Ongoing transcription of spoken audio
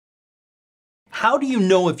How do you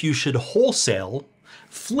know if you should wholesale,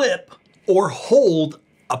 flip, or hold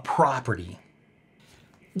a property?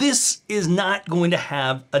 This is not going to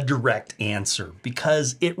have a direct answer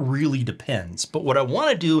because it really depends. But what I want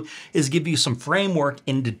to do is give you some framework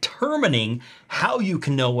in determining how you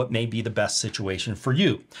can know what may be the best situation for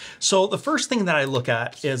you. So the first thing that I look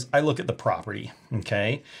at is I look at the property,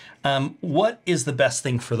 okay? What is the best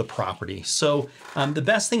thing for the property? So the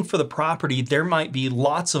best thing for the property, there might be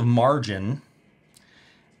lots of margin,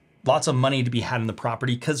 lots of money to be had in the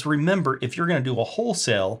property. Because remember, if you're going to do a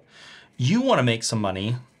wholesale, you want to make some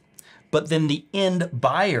money, but then the end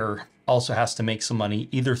buyer also has to make some money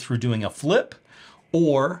either through doing a flip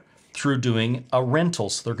or through doing a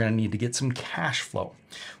rental. So they're going to need to get some cash flow,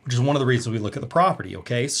 which is one of the reasons we look at the property.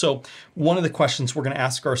 Okay. So one of the questions we're going to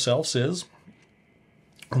ask ourselves is,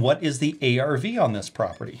 what is the ARV on this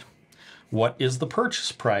property? What is the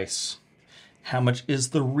purchase price? How much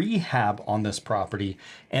is the rehab on this property?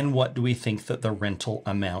 And what do we think that the rental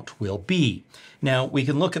amount will be? Now we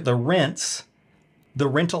can look at the rents, the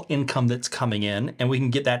rental income that's coming in, and we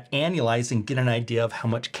can get that annualized and get an idea of how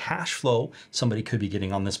much cash flow somebody could be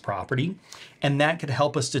getting on this property. And that could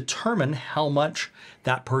help us determine how much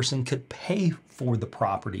that person could pay for the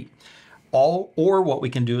property. Or what we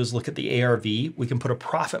can do is look at the ARV. We can put a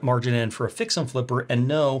profit margin in for a fix and flipper and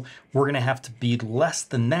know we're going to have to be less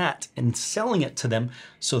than that in selling it to them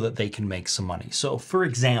so that they can make some money. So for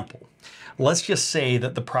example, let's just say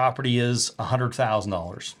that the property is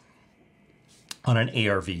 $100,000 on an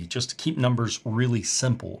ARV, just to keep numbers really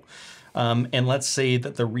simple. And let's say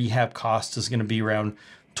that the rehab cost is going to be around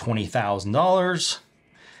 $20,000.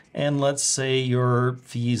 And let's say your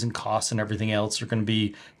fees and costs and everything else are going to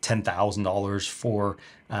be $10,000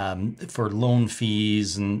 for loan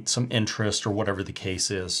fees and some interest or whatever the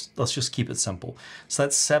case is. Let's just keep it simple. So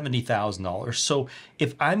that's $70,000. So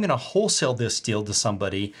if I'm going to wholesale this deal to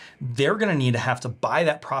somebody, they're going to need to have to buy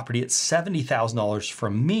that property at $70,000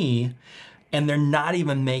 from me, and they're not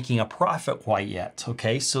even making a profit quite yet.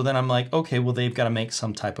 Okay, so then I'm like, okay, well, they've got to make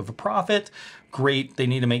some type of a profit. Great, they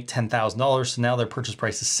need to make $10,000, so now their purchase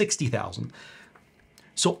price is $60,000.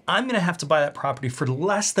 So I'm going to have to buy that property for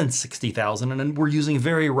less than $60,000, and then we're using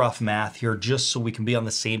very rough math here just so we can be on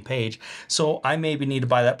the same page. So I maybe need to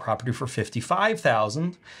buy that property for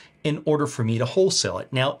 $55,000 in order for me to wholesale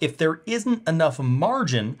it. Now, if there isn't enough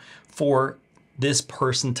margin for this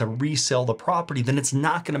person to resell the property, then it's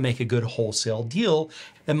not going to make a good wholesale deal.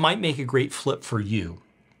 It might make a great flip for you.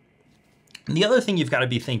 And the other thing you've got to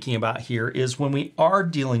be thinking about here is when we are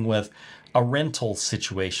dealing with a rental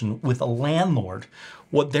situation with a landlord,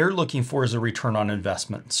 what they're looking for is a return on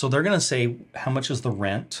investment. So they're going to say, how much is the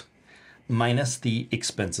rent minus the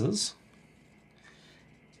expenses?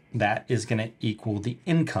 That is going to equal the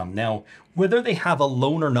income. Now, whether they have a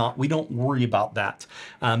loan or not, we don't worry about that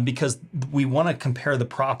because we want to compare the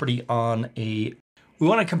property on a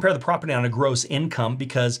gross income,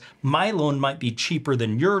 because my loan might be cheaper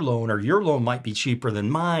than your loan, or your loan might be cheaper than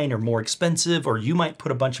mine, or more expensive, or you might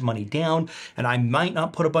put a bunch of money down and I might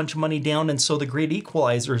not put a bunch of money down. And so the great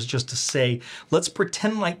equalizer is just to say, let's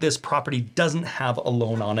pretend like this property doesn't have a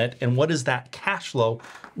loan on it. And what is that cash flow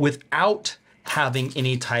without having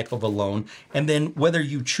any type of a loan? And then whether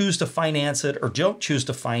you choose to finance it or don't choose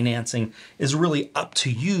to financing is really up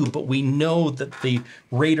to you, but we know that the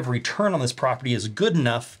rate of return on this property is good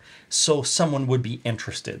enough so someone would be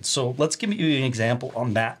interested. So let's give you an example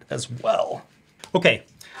on that as well. Okay,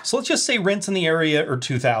 so let's just say rents in the area are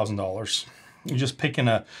 $2,000. You're just picking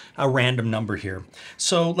a random number here.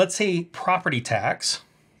 So let's say property tax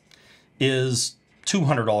is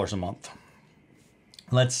 $200 a month.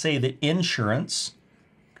 Let's say that insurance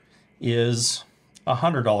is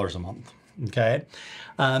 $100 a month, okay?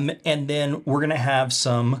 And then we're gonna have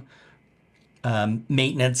some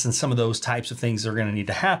maintenance and some of those types of things that are gonna need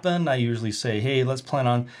to happen. I usually say, hey, let's plan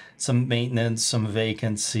on some maintenance, some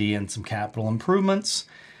vacancy, and some capital improvements.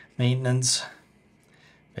 Maintenance,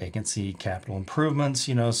 vacancy, capital improvements,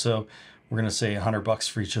 you know, so we're gonna say $100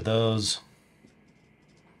 for each of those.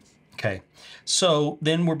 Okay, so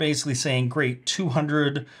then we're basically saying, great,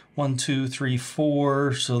 200, 1, 2, 3,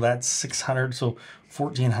 4, so that's 600, so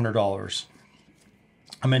 $1,400.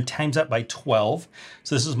 I'm going to times that by 12.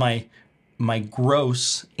 So this is my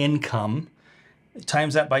gross income.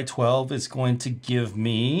 Times that by 12 is going to give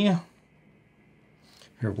me,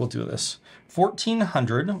 here, we'll do this,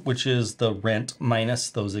 1,400, which is the rent minus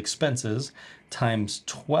those expenses, times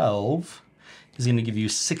 12 is going to give you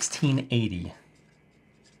 1,680.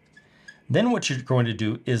 Then what you're going to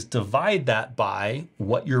do is divide that by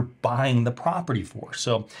what you're buying the property for.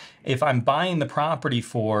 So if I'm buying the property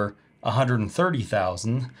for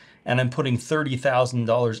 $130,000 and I'm putting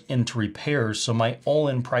 $30,000 into repairs, so my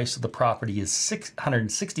all-in price of the property is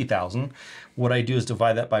 $660,000. What I do is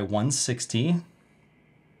divide that by 160,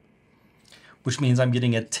 which means I'm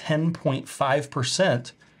getting a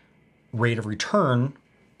 10.5% rate of return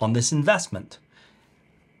on this investment.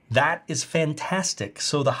 That is fantastic.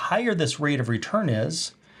 So the higher this rate of return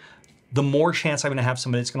is, the more chance I'm gonna have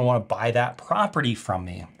somebody that's gonna wanna buy that property from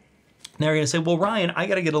me. Now you're gonna say, well, Ryan, I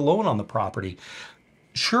gotta get a loan on the property.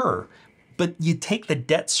 Sure, but you take the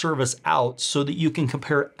debt service out so that you can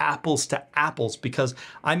compare apples to apples, because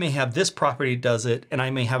I may have this property does it and I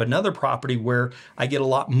may have another property where I get a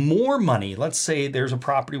lot more money. Let's say there's a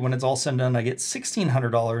property when it's all said and done, I get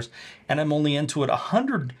 $1,600 and I'm only into it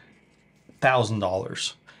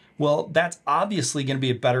 $100,000. Well, that's obviously going to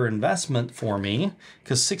be a better investment for me,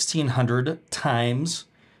 because 1,600 times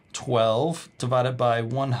 12 divided by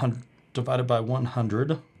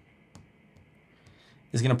 100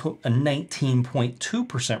 is going to put a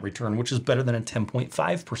 19.2% return, which is better than a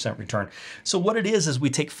 10.5% return. So what it is we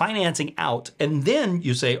take financing out, and then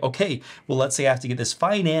you say, okay, well, let's say I have to get this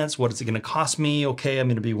finance. What is it going to cost me? Okay, I'm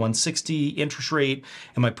going to be 160 interest rate.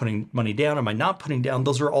 Am I putting money down? Am I not putting down?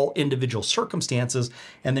 Those are all individual circumstances.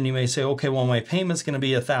 And then you may say, okay, well, my payment's going to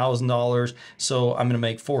be $1,000, so I'm going to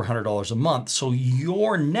make $400 a month. So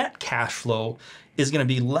your net cash flow is going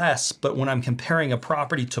to be less, but when I'm comparing a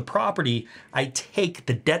property to property, I take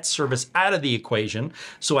the debt service out of the equation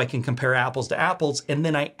so I can compare apples to apples, and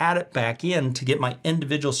then I add it back in to get my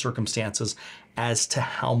individual circumstances as to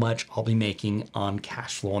how much I'll be making on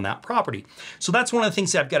cash flow on that property. So that's one of the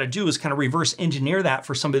things that I've got to do, is kind of reverse engineer that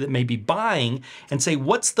for somebody that may be buying and say,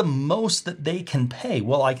 what's the most that they can pay?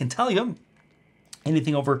 Well, I can tell you,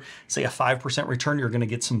 anything over, say, a 5% return, you're going to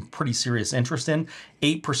get some pretty serious interest in.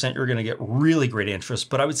 8%, you're going to get really great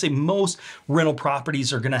interest. But I would say most rental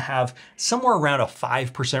properties are going to have somewhere around a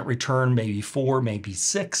 5% return, maybe 4, maybe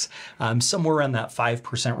 6, somewhere around that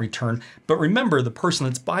 5% return. But remember, the person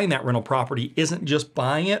that's buying that rental property isn't just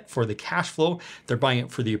buying it for the cash flow. They're buying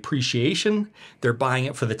it for the appreciation. They're buying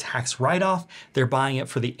it for the tax write-off. They're buying it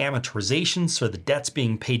for the amortization, so the debt's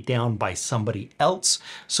being paid down by somebody else.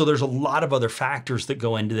 So there's a lot of other factors that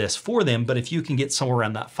go into this for them. But if you can get somewhere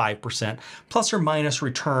around that 5% plus or minus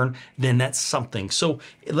return, then that's something. So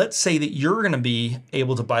let's say that you're going to be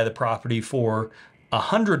able to buy the property for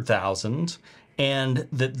 $100,000 and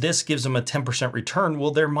that this gives them a 10% return.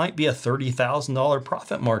 Well, there might be a $30,000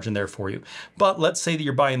 profit margin there for you. But let's say that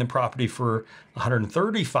you're buying the property for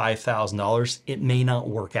 $135,000, it may not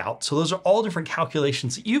work out. So those are all different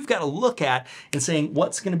calculations that you've got to look at and saying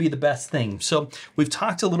what's going to be the best thing. So we've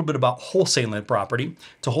talked a little bit about wholesaling that property.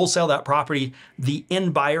 To wholesale that property, the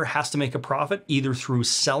end buyer has to make a profit either through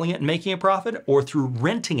selling it and making a profit or through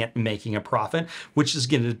renting it and making a profit, which is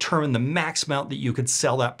going to determine the max amount that you could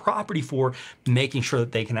sell that property for, making sure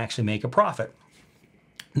that they can actually make a profit.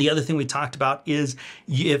 The other thing we talked about is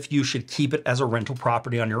if you should keep it as a rental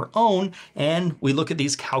property on your own, and we look at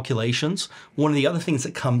these calculations. One of the other things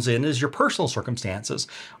that comes in is your personal circumstances.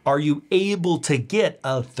 Are you able to get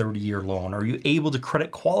a 30-year loan? Are you able to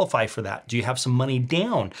credit qualify for that? Do you have some money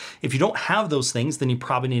down? If you don't have those things, then you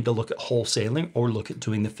probably need to look at wholesaling or look at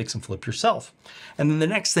doing the fix and flip yourself. And then the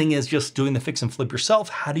next thing is just doing the fix and flip yourself.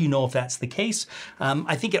 How do you know if that's the case?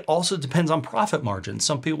 I think it also depends on profit margin.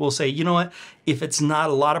 Some people will say, you know what, if it's not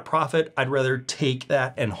a lot of profit, I'd rather take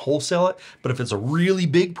that and wholesale it. But if it's a really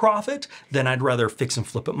big profit, then I'd rather fix and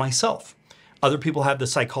flip it myself. Other people have the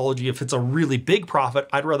psychology, if it's a really big profit,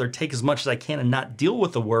 I'd rather take as much as I can and not deal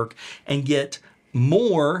with the work and get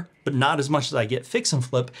more, but not as much as I get fix and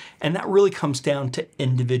flip. And that really comes down to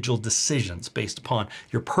individual decisions based upon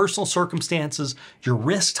your personal circumstances, your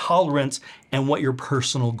risk tolerance, and what your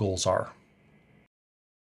personal goals are.